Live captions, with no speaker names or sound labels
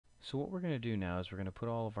So what we're going to do now is we're going to put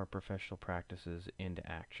all of our professional practices into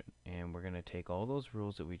action, and we're going to take all those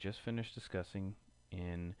rules that we just finished discussing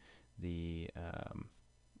in the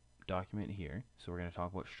document here. So we're going to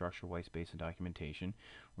talk about structure, white space, and documentation.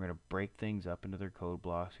 We're going to break things up into their code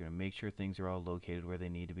blocks. We're going to make sure things are all located where they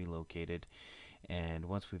need to be located. And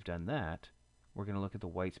once we've done that, we're going to look at the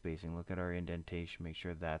white spacing, look at our indentation, make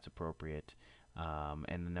sure that's appropriate,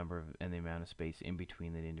 and the amount of space in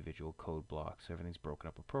between the individual code blocks. So everything's broken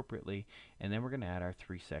up appropriately. And then we're going to add our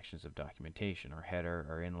 3 sections of documentation: our header,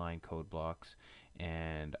 our inline code blocks,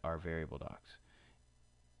 and our variable docs.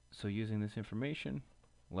 So using this information,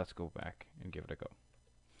 let's go back and give it a go.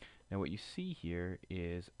 Now what you see here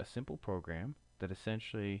is a simple program that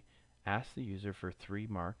essentially asks the user for 3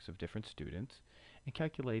 marks of different students and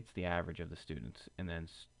calculates the average of the students, and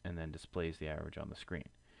then displays the average on the screen.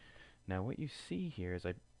 Now what you see here is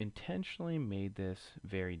I intentionally made this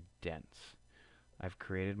very dense. I've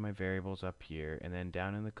created my variables up here, and then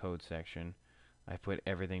down in the code section I put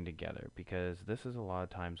everything together, because this is a lot of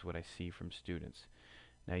times what I see from students.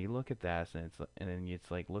 Now you look at that, and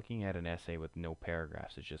it's like looking at an essay with no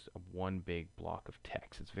paragraphs. It's just one big block of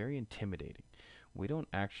text. It's very intimidating. We don't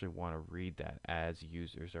actually want to read that as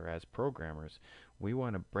users or as programmers. We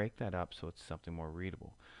want to break that up so it's something more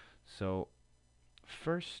readable. So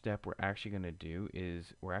first step we're actually going to do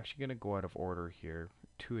is we're actually going to go out of order here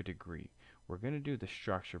to a degree. We're going to do the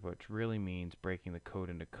structure, which really means breaking the code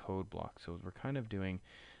into code blocks. So we're kind of doing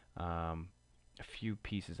a few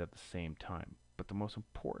pieces at the same time. But the most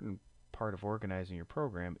important part of organizing your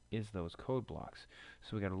program is those code blocks.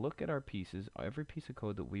 So we got to look at our pieces, every piece of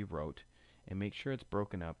code that we wrote, and make sure it's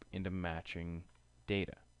broken up into matching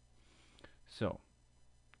data. So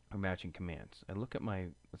or matching commands.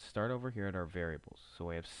 Let's start over here at our variables. So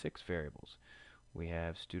we have 6 variables. We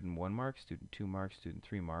have student 1 mark, student 2 mark, student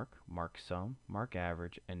 3 mark, mark sum, mark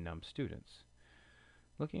average, and num students.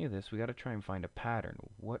 Looking at this, we got to try and find a pattern.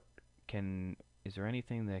 Is there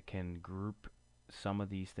anything that can group some of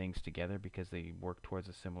these things together because they work towards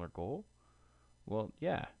a similar goal? Well,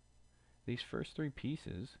 yeah. These first 3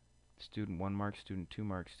 pieces, student 1 mark, student 2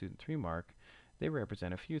 mark, student 3 mark, they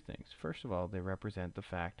represent a few things. First of all, they represent the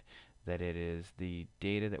fact that it is the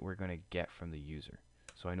data that we're going to get from the user.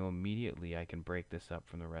 So I know immediately I can break this up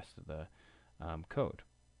from the rest of the code.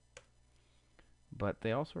 But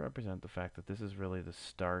they also represent the fact that this is really the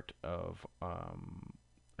start of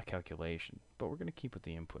a calculation. But we're going to keep with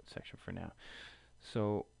the input section for now.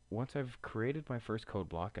 So once I've created my first code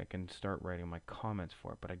block, I can start writing my comments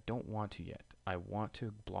for it, but I don't want to yet. I want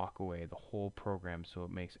to block away the whole program so it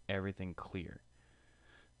makes everything clear.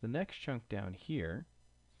 The next chunk down here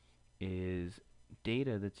is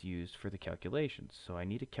data that's used for the calculations. So I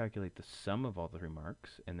need to calculate the sum of all the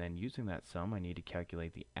remarks, and then using that sum I need to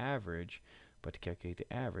calculate the average. But to calculate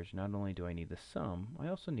the average, not only do I need the sum, I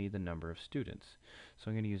also need the number of students. So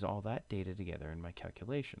I'm going to use all that data together in my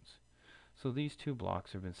calculations. So these 2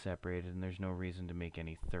 blocks have been separated, and there's no reason to make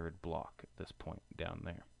any third block at this point down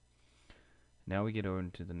there. Now we get over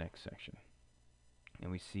into the next section, and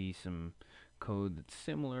we see some code that's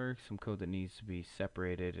similar, some code that needs to be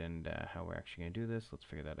separated, and how we're actually going to do this. Let's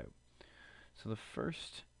figure that out. So the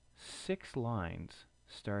first 6 lines,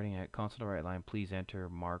 starting at console.writeLine, please enter the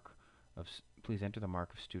mark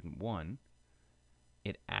of student 1.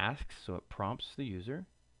 It asks, so it prompts the user,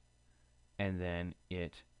 and then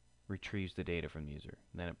it retrieves the data from the user.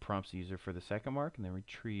 And then it prompts the user for the second mark, and then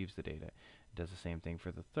retrieves the data. It does the same thing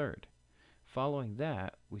for the third. Following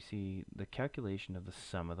that, we see the calculation of the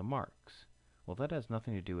sum of the marks. Well, that has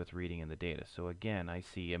nothing to do with reading in the data. So again, I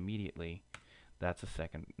see immediately that's a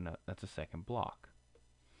second block.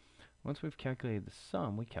 Once we've calculated the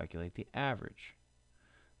sum, we calculate the average.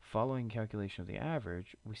 Following calculation of the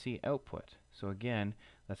average, we see output. So again,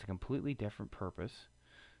 that's a completely different purpose.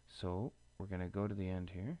 So we're going to go to the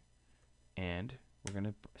end here, and we're going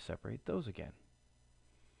to separate those again.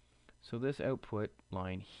 So this output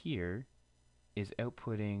line here is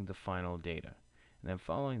outputting the final data. And then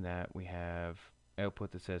following that, we have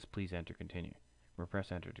output that says please enter continue. We'll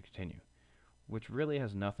press enter to continue, which really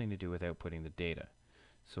has nothing to do with outputting the data.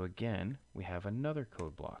 So again, we have another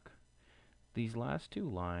code block. These last 2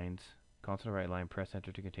 lines, console.writeLine, press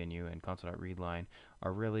enter to continue, and console.readLine,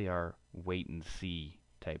 are really our wait and see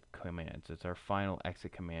type commands. It's our final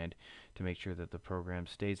exit command to make sure that the program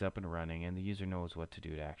stays up and running and the user knows what to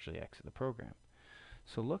do to actually exit the program.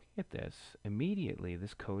 So looking at this, immediately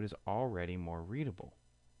this code is already more readable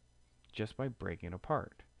just by breaking it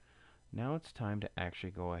apart. Now it's time to actually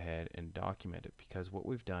go ahead and document it, because what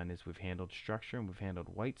we've done is we've handled structure and we've handled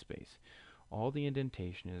white space. All the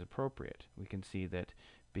indentation is appropriate. We can see that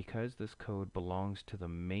because this code belongs to the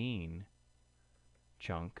main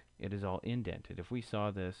chunk, it is all indented. If we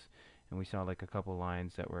saw this and we saw like a couple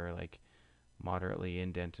lines that were like moderately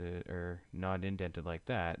indented or not indented like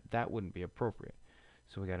that, that wouldn't be appropriate.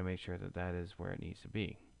 So we got to make sure that that is where it needs to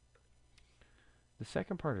be. The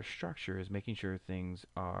second part of structure is making sure things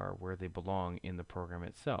are where they belong in the program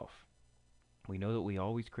itself. We know that we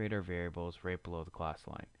always create our variables right below the class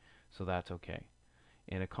line, so that's okay.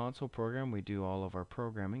 In a console program, we do all of our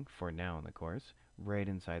programming, for now in the course, right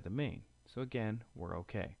inside the main. So again, we're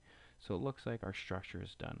okay. So it looks like our structure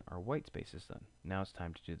is done. Our white space is done. Now it's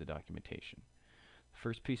time to do the documentation. The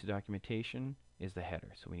first piece of documentation is the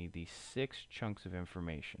header. So we need these 6 chunks of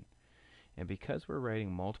information. And because we're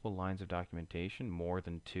writing multiple lines of documentation, more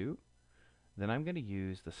than 2, then I'm going to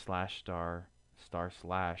use the //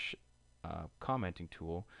 commenting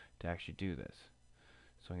tool to actually do this.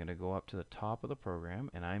 So I'm going to go up to the top of the program,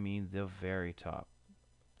 and I mean the very top.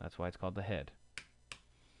 That's why it's called the head.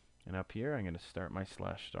 And up here, I'm going to start my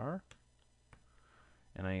 /*,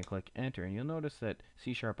 and I click enter, and you'll notice that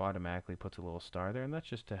C# automatically puts a little star there, and that's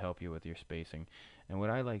just to help you with your spacing. And what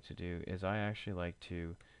I like to do is I actually like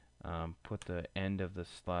to put the end of the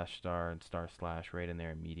 /* and / right in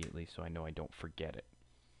there immediately so I know I don't forget it.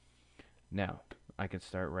 Now, I can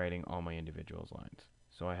start writing all my individual lines.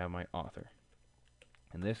 So I have my author.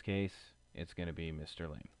 In this case, it's going to be Mr.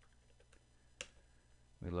 Lane.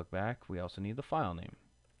 We look back, we also need the file name.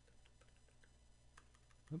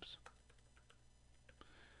 Oops.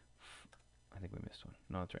 I think we missed one.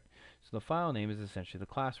 No, that's right. So the file name is essentially the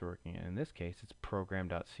class we're working in. In this case, it's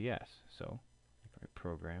program.cs. So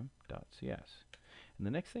program.cs. And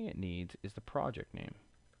the next thing it needs is the project name.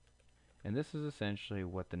 And this is essentially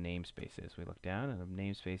what the namespace is. We look down, and the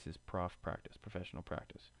namespace is prof practice, professional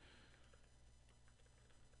practice.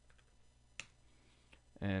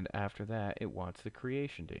 And after that, it wants the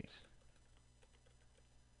creation date.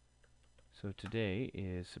 So today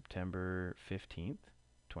is September 15th,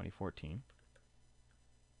 2014.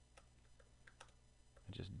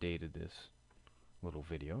 I just dated this little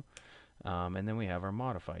video. And then we have our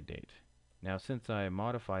modified date. Now, since I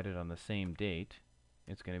modified it on the same date,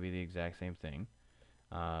 it's going to be the exact same thing.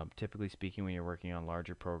 Typically speaking, when you're working on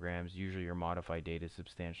larger programs, usually your modified date is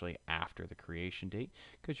substantially after the creation date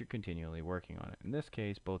because you're continually working on it. In this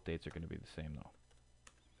case, both dates are going to be the same though.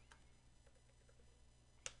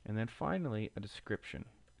 And then finally, a description.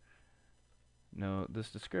 Now,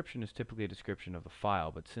 this description is typically a description of the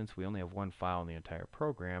file, but since we only have one file in the entire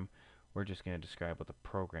program, we're just going to describe what the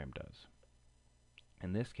program does.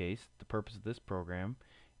 In this case, the purpose of this program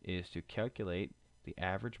is to calculate the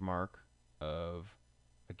average mark of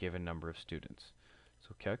a given number of students.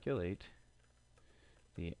 So calculate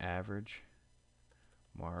the average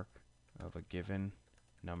mark of a given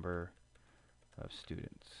number of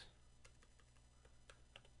students.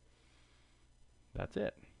 That's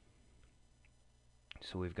it.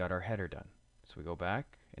 So we've got our header done. So we go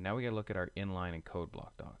back, and now we gotta look at our inline and code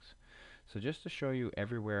block docs. So just to show you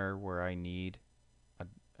everywhere where I need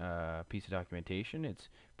a piece of documentation, it's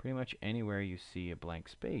pretty much anywhere you see a blank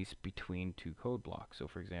space between 2 code blocks. So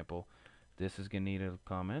for example, this is gonna need a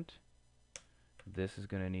comment, this is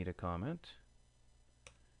gonna need a comment,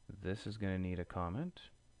 this is gonna need a comment,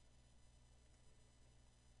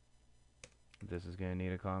 this is gonna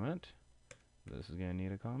need a comment, this is gonna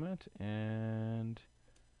need a comment, and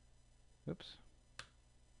oops,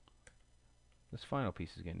 this final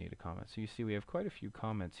piece is going to need a comment. So you see we have quite a few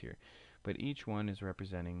comments here, but each one is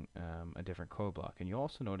representing a different code block. And you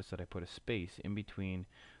also notice that I put a space in between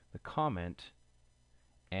the comment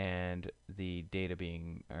and the data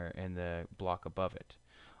being, and the block above it.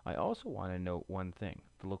 I also want to note one thing,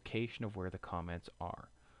 the location of where the comments are.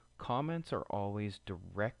 Comments are always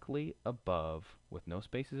directly above, with no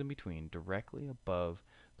spaces in between, directly above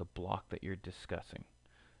the block that you're discussing.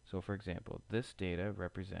 So for example, this data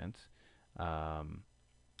represents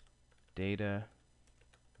data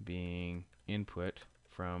being input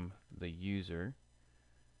from the user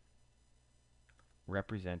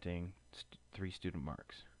representing 3 student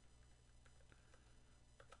marks.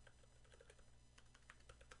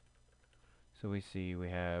 So we see we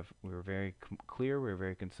were very clear, we were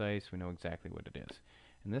very concise, we know exactly what it is.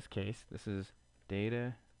 In this case, this is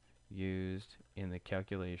data used in the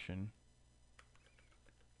calculation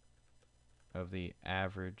of the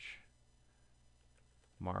average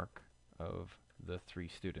mark of the 3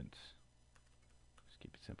 students. Just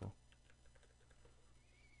keep it simple.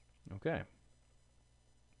 Okay.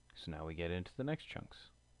 So now we get into the next chunks.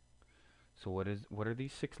 So what are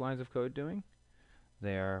these 6 lines of code doing?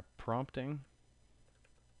 They are prompting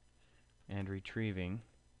and retrieving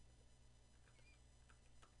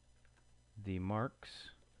the marks,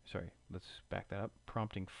 sorry, let's back that up,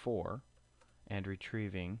 prompting for and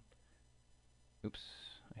retrieving, oops,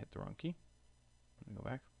 I hit the wrong key, let me go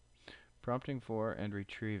back, prompting for and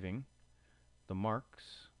retrieving the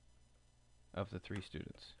marks of the 3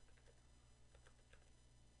 students.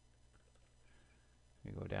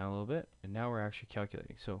 We go down a little bit, and now we're actually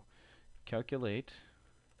calculating. So calculate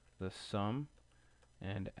the sum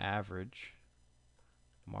and average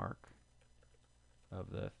mark of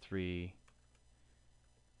the 3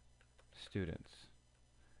 students.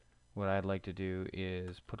 What I'd like to do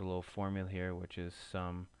is put a little formula here, which is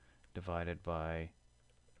sum divided by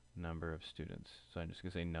number of students. So I'm just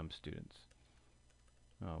going to say num students.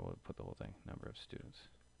 Oh, we'll put the whole thing, number of students.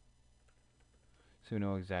 So we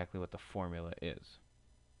know exactly what the formula is.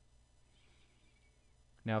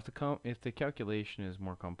 Now if the calculation is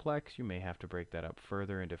more complex, you may have to break that up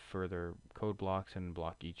further into further code blocks and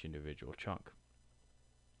block each individual chunk.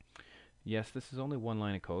 Yes, this is only one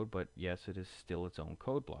line of code, but yes, it is still its own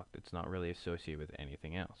code block. It's not really associated with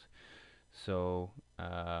anything else. So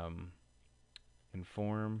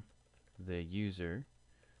inform the user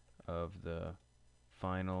of the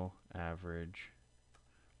final average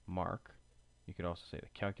mark. You could also say the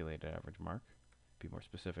calculated average mark, be more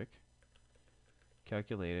specific.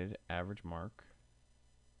 Calculated average mark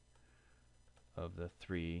of the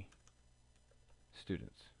 3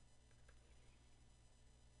 students.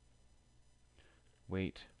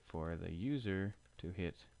 Wait for the user to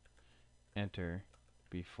hit enter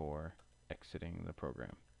before exiting the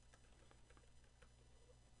program.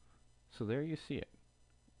 So there you see it.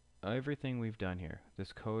 Everything we've done here.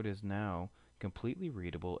 This code is now completely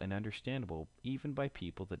readable and understandable even by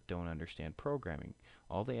people that don't understand programming.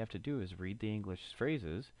 All they have to do is read the English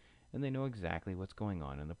phrases and they know exactly what's going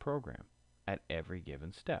on in the program at every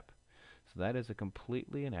given step. So that is a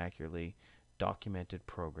completely and accurately documented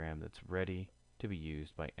program that's ready to be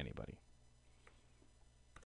used by anybody.